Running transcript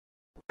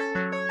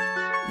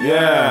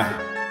Yeah,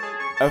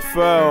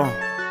 FL.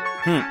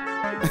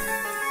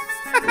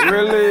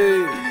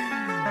 Really?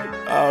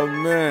 Oh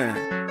man.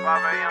 5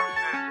 a.m.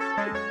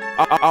 shit.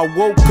 I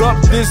woke up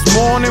this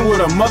morning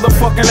with a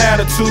motherfucking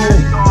attitude.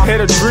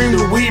 Had a dream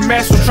the weed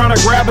master was trying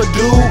to grab a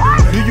dude.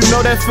 Do you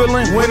know that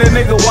feeling when a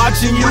nigga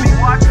watching you,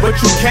 but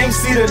you can't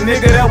see the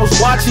nigga that was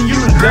watching you?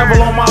 The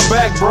devil on my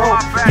back, bro.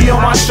 He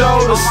on my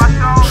shoulders.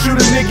 Shoot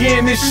a nigga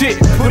in this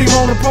shit, put him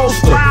on the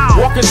poster.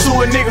 Walk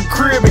into a nigga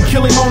crib and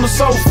kill him on the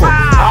sofa.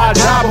 I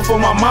die before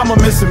my mama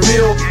miss a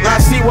meal. Now I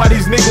see why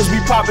these niggas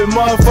be popping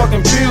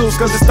motherfucking pills,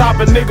 cause it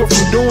stop a nigga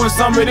from doing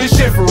some of this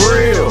shit for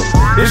real.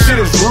 This shit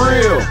is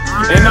real,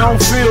 and I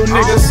don't feel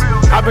niggas.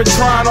 I've been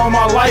trying all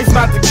my life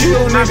not to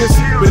kill niggas,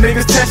 but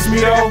niggas test me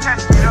though.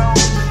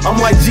 I'm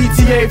like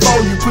GTA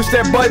 4, you push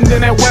that button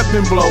then that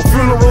weapon blow.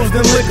 Funerals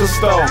then liquor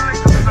store.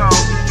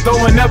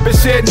 Throwing up and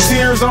shedding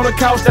tears on the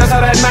couch, that's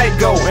how that night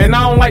go. And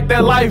I don't like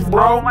that life,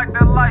 bro.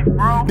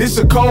 This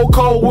a cold,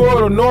 cold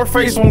world, a North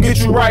Face won't get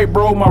you right,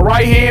 bro. My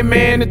right hand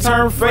man, it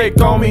turned fake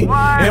on me.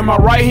 And my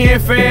right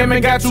hand fam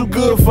ain't got too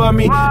good for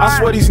me. I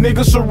swear these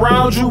niggas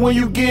surround you when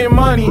you getting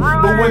money,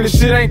 but when the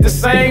shit ain't the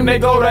same, they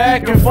go to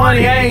acting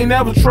funny. I ain't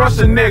never trust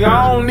a nigga,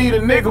 I don't need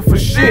a nigga for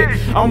shit.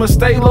 I'ma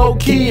stay low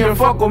key and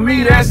fuck with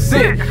me, that's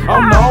it.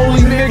 I'm the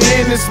only nigga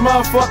in this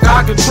motherfucker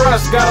I can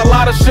trust. Got a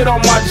lot of shit on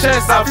my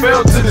chest I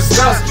failed to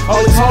discuss.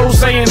 All these hoes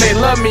saying they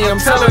love me, I'm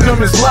telling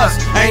them it's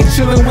lust. I ain't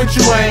chillin' with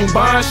you, I ain't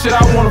buying shit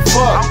I wanna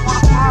fuck.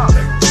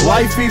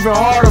 Life even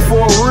harder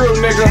for a real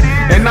nigga,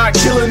 and not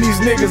killing these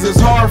niggas is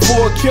hard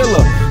for a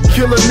killer.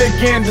 Kill a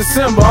nigga in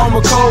December, I'm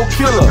a cold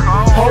killer.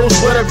 Hoes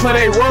better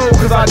play they role,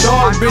 cause I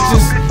dog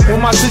bitches. When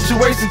my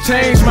situation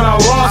changed, man,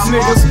 I lost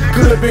niggas.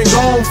 Could've been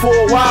gone for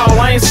a while,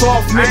 I ain't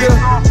soft nigga.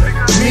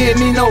 Me and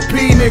Nino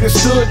P niggas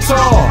stood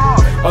tall.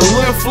 A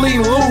little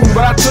fleeting looting,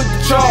 but I took the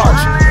charge.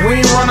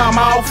 We ain't run our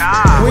mouth,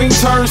 we ain't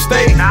turn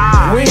state,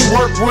 we ain't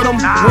work with them,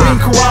 we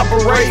ain't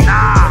cooperate.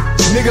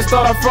 Niggas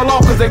thought I fell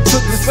off cause they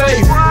took the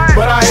safe,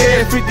 but I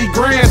had 50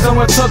 grand,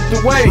 somewhere tucked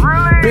away.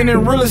 Been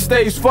in real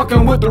estate,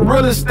 fucking with the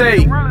real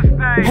estate.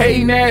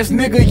 Hating ass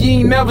nigga,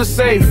 you ain't never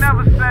safe.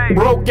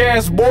 Broke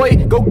ass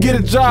boy, go get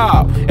a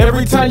job.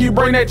 Every time you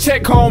bring that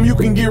check home, you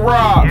can get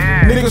robbed.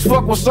 Niggas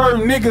fuck with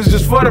certain niggas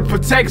just for the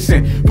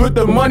protection. Put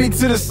the money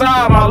to the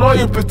side, my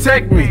lawyer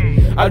protect me.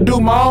 I do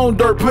my own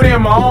dirt, put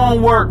in my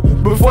own work.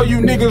 Before you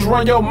niggas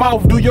run your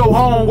mouth, do your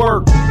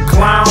homework.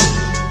 Clown.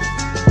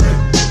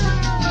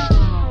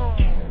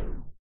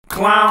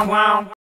 Clown.